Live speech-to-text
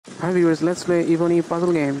Hi viewers, let's play Evony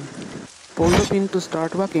puzzle game. Pull the pin to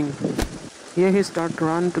start walking. Here he start to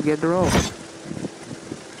run to get the rope.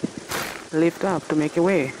 Lift up to make a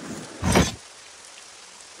way.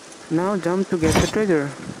 Now jump to get the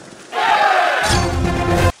treasure.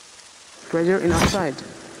 Treasure in upside.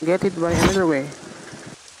 Get it by another way.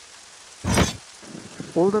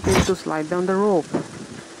 Pull the pin to slide down the rope.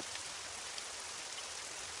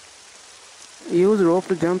 Use rope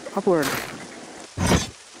to jump upward.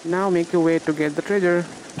 Now make your way to get the treasure.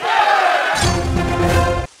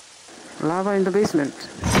 Lava in the basement.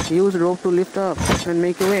 Use rope to lift up and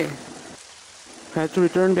make your way. Have to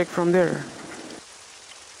return back from there.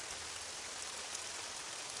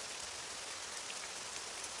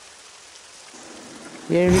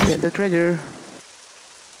 Here we get the treasure.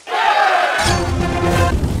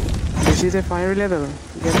 This is a fiery level.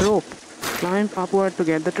 Get the rope. Climb upward to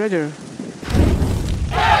get the treasure.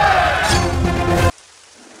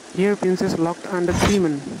 Here princess locked under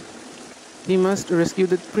demon. He must rescue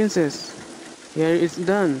the princess. Here it's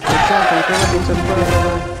done.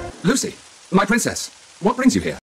 Lucy, my princess, what brings you here?